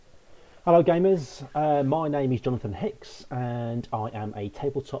Hello gamers, my name is Jonathan Hicks and I am a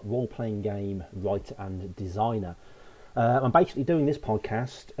tabletop role-playing game writer and designer. I'm basically doing this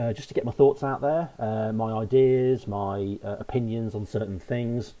podcast just to get my thoughts out there, my ideas, my opinions on certain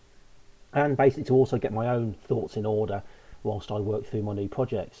things, and basically to also get my own thoughts in order whilst I work through my new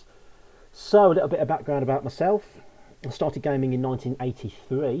projects. So a little bit of background about myself. I started gaming in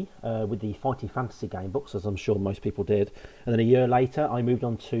 1983 with the Fighting Fantasy game books, as I'm sure most people did. And then a year later, I moved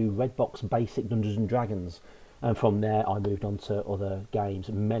on to Redbox Basic Dungeons and Dragons. And from there, I moved on to other games,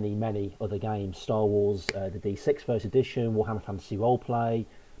 many other games. Star Wars, the D6 First Edition, Warhammer Fantasy Roleplay,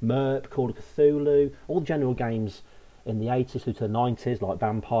 MERP, Call of Cthulhu, all the general games in the 80s through to the 90s, like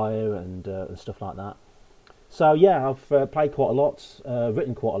Vampire and stuff like that. So yeah, I've played quite a lot,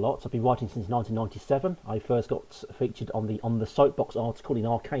 written quite a lot. I've been writing since 1997. I first got featured on the Soapbox article in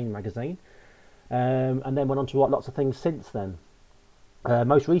Arcane magazine, and then went on to write lots of things since then.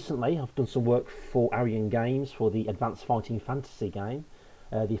 Most recently, I've done some work for Arian Games for the Advanced Fighting Fantasy game,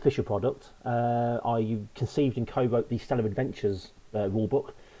 the official product. I conceived and co-wrote the Stellar Adventures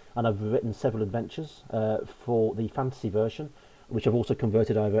rulebook, and I've written several adventures for the fantasy version, which I've also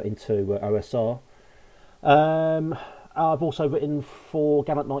converted over into OSR. I've also written for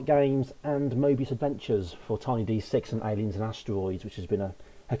Gallant Knight Games and Mobius Adventures for Tiny D6 and Aliens and Asteroids, which has been a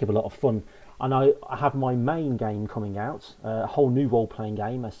heck of a lot of fun. And I have my main game coming out, a whole new role-playing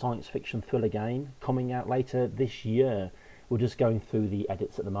game, a science fiction thriller game, coming out later this year. We're just going through the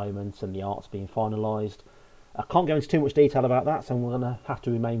edits at the moment and the art's being finalised. I can't go into too much detail about that, so I'm going to have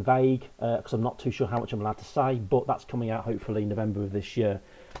to remain vague because I'm not too sure how much I'm allowed to say, but that's coming out hopefully in November of this year.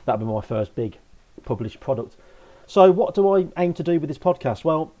 That'll be my first big published product. So what do I aim to do with this podcast?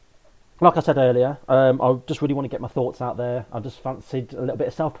 Well, like I said earlier, I just really want to get my thoughts out there. I just fancied a little bit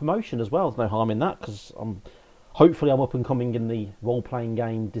of self-promotion as well. There's no harm in that because hopefully I'm up and coming in the role-playing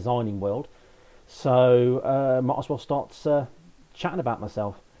game designing world. So might as well start chatting about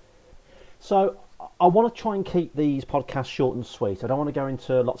myself. So I want to try and keep these podcasts short and sweet. I don't want to go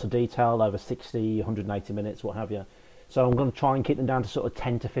into lots of detail over 60, 180 minutes, what have you. So I'm going to try and keep them down to sort of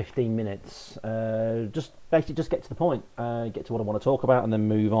 10 to 15 minutes. Just get to the point, get to what I want to talk about and then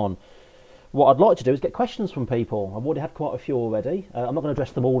move on. What I'd like to do is get questions from people. I've already had quite a few already. I'm not going to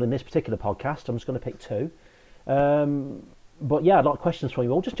address them all in this particular podcast. I'm just going to pick two. But yeah, I'd like questions from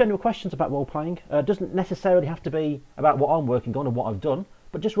you all. Just general questions about role-playing. It doesn't necessarily have to be about what I'm working on and what I've done,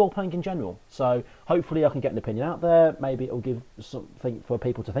 but just role-playing in general. So hopefully I can get an opinion out there. Maybe it'll give something for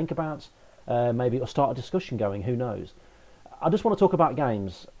people to think about. Maybe it'll start a discussion going, who knows. I just want to talk about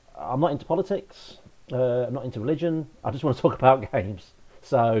games. I'm not into politics, I'm not into religion, I just want to talk about games.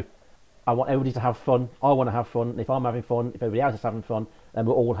 So I want everybody to have fun, I want to have fun, and if I'm having fun, if everybody else is having fun, then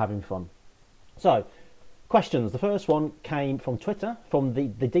we're all having fun. So, questions. The first one came from Twitter, from the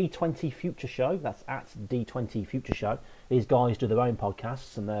D20 Future Show, that's at D20 Future Show. These guys do their own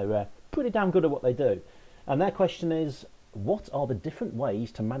podcasts and they're pretty damn good at what they do. And their question is, what are the different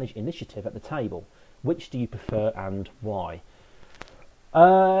ways to manage initiative at the table? Which do you prefer and why?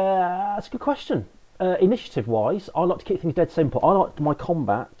 That's a good question. Initiative-wise, I like to keep things dead simple. I like my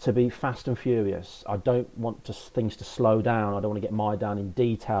combat to be fast and furious. I don't want things to slow down. I don't want to get mired down in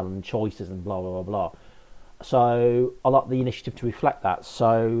detail and choices and blah, blah, blah, blah. So I like the initiative to reflect that.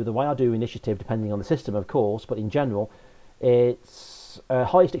 So the way I do initiative, depending on the system, of course, but in general, it's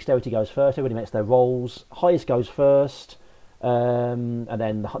highest dexterity goes first. Everybody makes their rolls. Highest goes first. And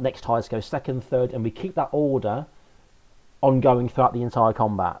then the next highest goes second, third, and we keep that order ongoing throughout the entire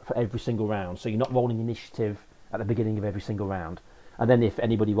combat for every single round. So you're not rolling initiative at the beginning of every single round. And then if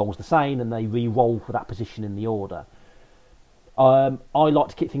anybody rolls the same, then they re-roll for that position in the order. I like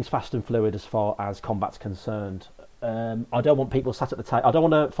to keep things fast and fluid as far as combat's concerned. I don't want people sat at the table. I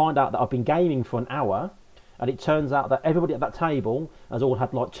don't want to find out that I've been gaming for an hour and it turns out that everybody at that table has all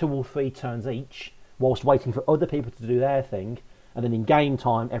had like 2 or 3 turns each whilst waiting for other people to do their thing, and then in game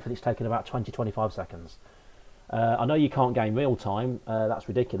time everything's taken about 20-25 seconds. I know you can't game real time, that's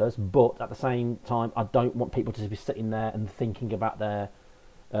ridiculous, but at the same time I don't want people to be sitting there and thinking about their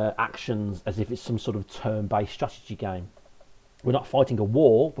actions as if it's some sort of turn-based strategy game. We're not fighting a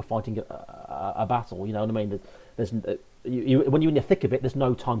war, we're fighting a battle, you know what I mean? When you're in the thick of it, there's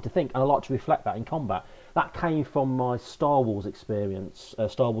no time to think, and I like to reflect that in combat. That came from my Star Wars experience,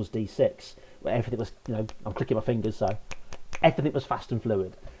 Star Wars D6, where everything was, I'm clicking my fingers, so everything was fast and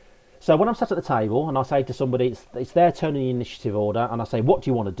fluid. So when I'm sat at the table and I say to somebody, it's their turn in the initiative order, and I say, what do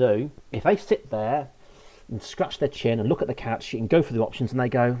you want to do? If they sit there and scratch their chin and look at the cat sheet and go through the options and they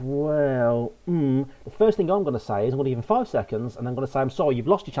go, well, the first thing I'm going to say is I'm going to give them 5 seconds and I'm going to say, I'm sorry, you've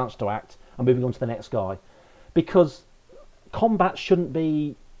lost your chance to act, I'm moving on to the next guy. Because combat shouldn't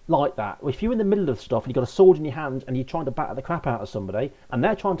be like that. If you're in the middle of stuff and you've got a sword in your hand and you're trying to batter the crap out of somebody and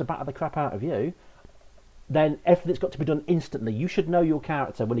they're trying to batter the crap out of you, then everything's got to be done instantly. You should know your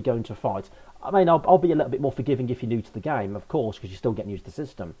character when you go into a fight. I mean, I'll be a little bit more forgiving if you're new to the game, of course, because you're still getting used to the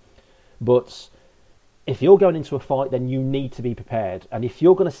system. But if you're going into a fight, then you need to be prepared. And if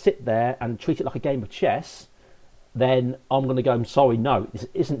you're going to sit there and treat it like a game of chess, then I'm going to go, I'm sorry, no, this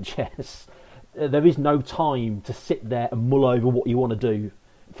isn't chess. There is no time to sit there and mull over what you want to do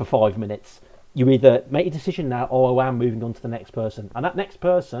for 5 minutes. You either make a decision now or I am moving on to the next person. And that next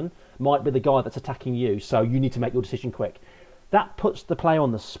person might be the guy that's attacking you, so you need to make your decision quick. That puts the player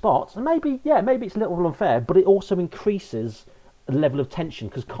on the spot, and maybe it's a little unfair, but it also increases the level of tension,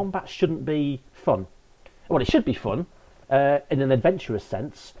 because combat shouldn't be fun. Well, it should be fun in an adventurous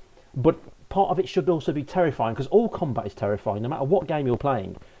sense, but part of it should also be terrifying, because all combat is terrifying, no matter what game you're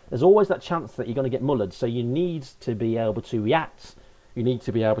playing. There's always that chance that you're going to get mullered, so you need to be able to react, you need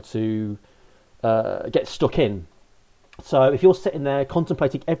to be able to get stuck in. So if you're sitting there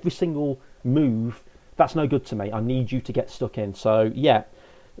contemplating every single move, that's no good to me. I need you to get stuck in. So yeah,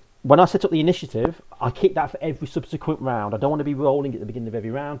 when I set up the initiative, I keep that for every subsequent round. I don't want to be rolling at the beginning of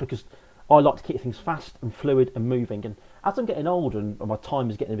every round, because I like to keep things fast and fluid and moving. And as I'm getting older and my time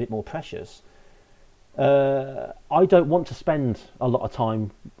is getting a bit more precious, I don't want to spend a lot of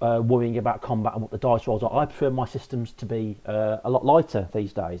time worrying about combat and what the dice rolls are. I prefer my systems to be a lot lighter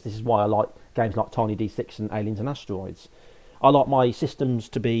these days. This is why I like games like Tiny D6 and Aliens and Asteroids. I like my systems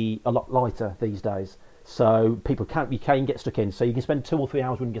to be a lot lighter these days, so you can get stuck in. So you can spend 2 or 3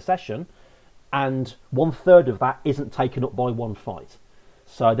 hours running a session, and 1/3 of that isn't taken up by one fight.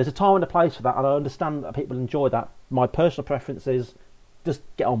 So there's a time and a place for that, and I understand that people enjoy that. My personal preference is just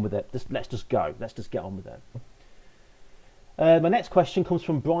get on with it. Let's just go. Let's just get on with it. My next question comes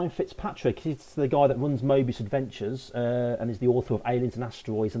from Brian Fitzpatrick. He's the guy that runs Mobius Adventures and is the author of Aliens and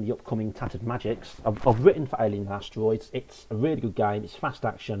Asteroids and the upcoming Tattered Magics. I've written for Aliens and Asteroids. It's a really good game. It's fast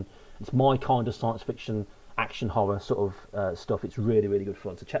action. It's my kind of science fiction, action horror sort of stuff. It's really, really good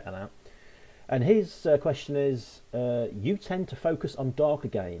fun. So check that out. And his question is, you tend to focus on darker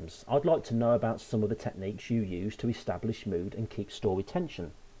games. I'd like to know about some of the techniques you use to establish mood and keep story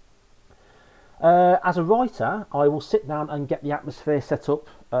tension. As a writer, I will sit down and get the atmosphere set up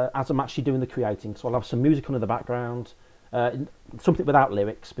as I'm actually doing the creating. So I'll have some music under the background, something without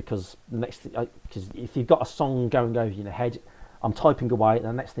lyrics, because if you've got a song going over in your head, I'm typing away, and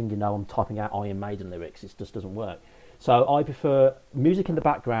the next thing you know, I'm typing out Iron Maiden lyrics. It just doesn't work. So I prefer music in the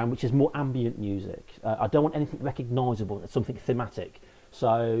background, which is more ambient music. I don't want anything recognisable, something thematic.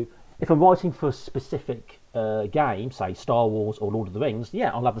 So if I'm writing for a specific game, say Star Wars or Lord of the Rings, yeah,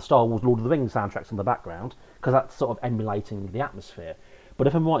 I'll have the Star Wars, Lord of the Rings soundtracks in the background, because that's sort of emulating the atmosphere. But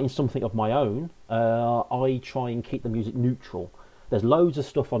if I'm writing something of my own, I try and keep the music neutral. There's loads of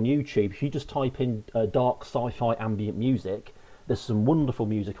stuff on YouTube. If you just type in dark sci-fi ambient music, there's some wonderful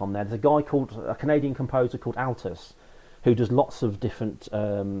music on there. There's a Canadian composer called Altus, who does lots of different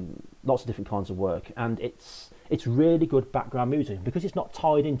kinds of work, and it's really good background music, because it's not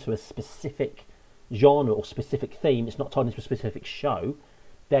tied into a specific genre or specific theme. It's not tied into a specific show.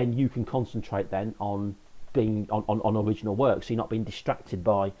 Then you can concentrate then on being on original work, so you're not being distracted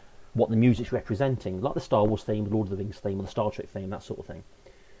by what the music's representing, like the Star Wars theme, the Lord of the Rings theme, or the Star Trek theme, that sort of thing.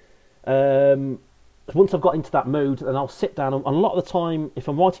 Once I've got into that mood, then I'll sit down, and a lot of the time, if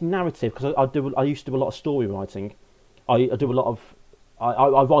I'm writing narrative, because I used to do a lot of story writing, I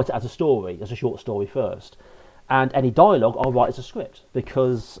write it as a story, as a short story first, and any dialogue I'll write as a script,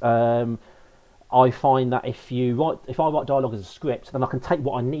 because I find that if I write dialogue as a script, then I can take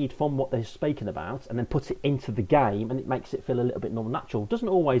what I need from what they're speaking about and then put it into the game, and it makes it feel a little bit more natural. It doesn't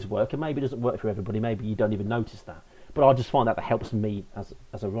always work, and maybe it doesn't work for everybody. Maybe you don't even notice that, but I just find that helps me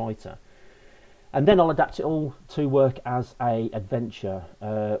as a writer. And then I'll adapt it all to work as a adventure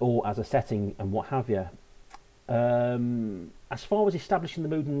or as a setting and what have you. As far as establishing the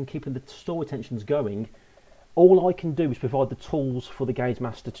mood and keeping the story tensions going, all I can do is provide the tools for the games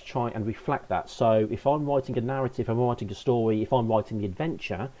master to try and reflect that. So if I'm writing a narrative, I'm writing a story, if I'm writing the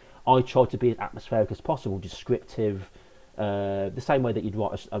adventure, I try to be as atmospheric as possible, descriptive, the same way that you'd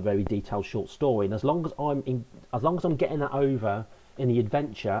write a very detailed short story. And as long as I'm getting that over in the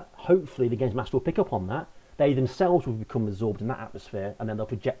adventure, hopefully the games master will pick up on that. They themselves will become absorbed in that atmosphere, and then they'll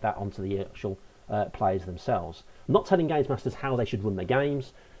project that onto the actual players themselves. I'm not telling games masters how they should run their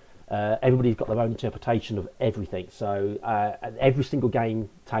games. Everybody's got their own interpretation of everything, so every single game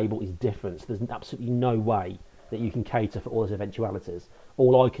table is different. So there's absolutely no way that you can cater for all those eventualities.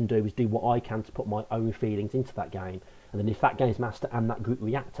 All I can do is do what I can to put my own feelings into that game, and then if that games master and that group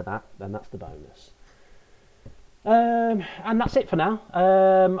react to that, then that's the bonus. And that's it for now.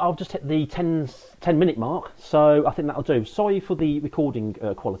 I'll just hit the 10-minute mark, so I think that'll do. Sorry for the recording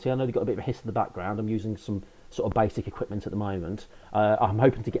quality. I know they've got a bit of a hiss in the background. I'm using some sort of basic equipment at the moment. I'm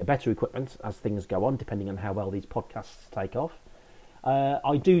hoping to get better equipment as things go on, depending on how well these podcasts take off.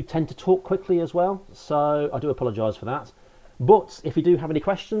 I do tend to talk quickly as well, so I do apologise for that. But if you do have any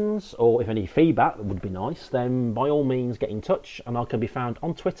questions, or if any feedback would be nice, then by all means get in touch, and I can be found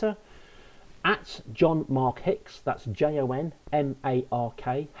on Twitter at John Mark Hicks. That's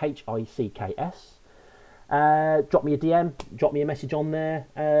JONMARKHICKS. Drop me a DM, drop me a message on there.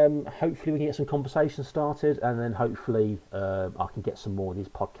 Hopefully we can get some conversation started, and then hopefully I can get some more of these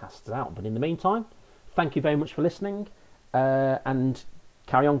podcasts out. But in the meantime, thank you very much for listening, and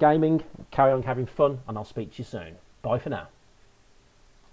carry on gaming, carry on having fun, and I'll speak to you soon. Bye for now.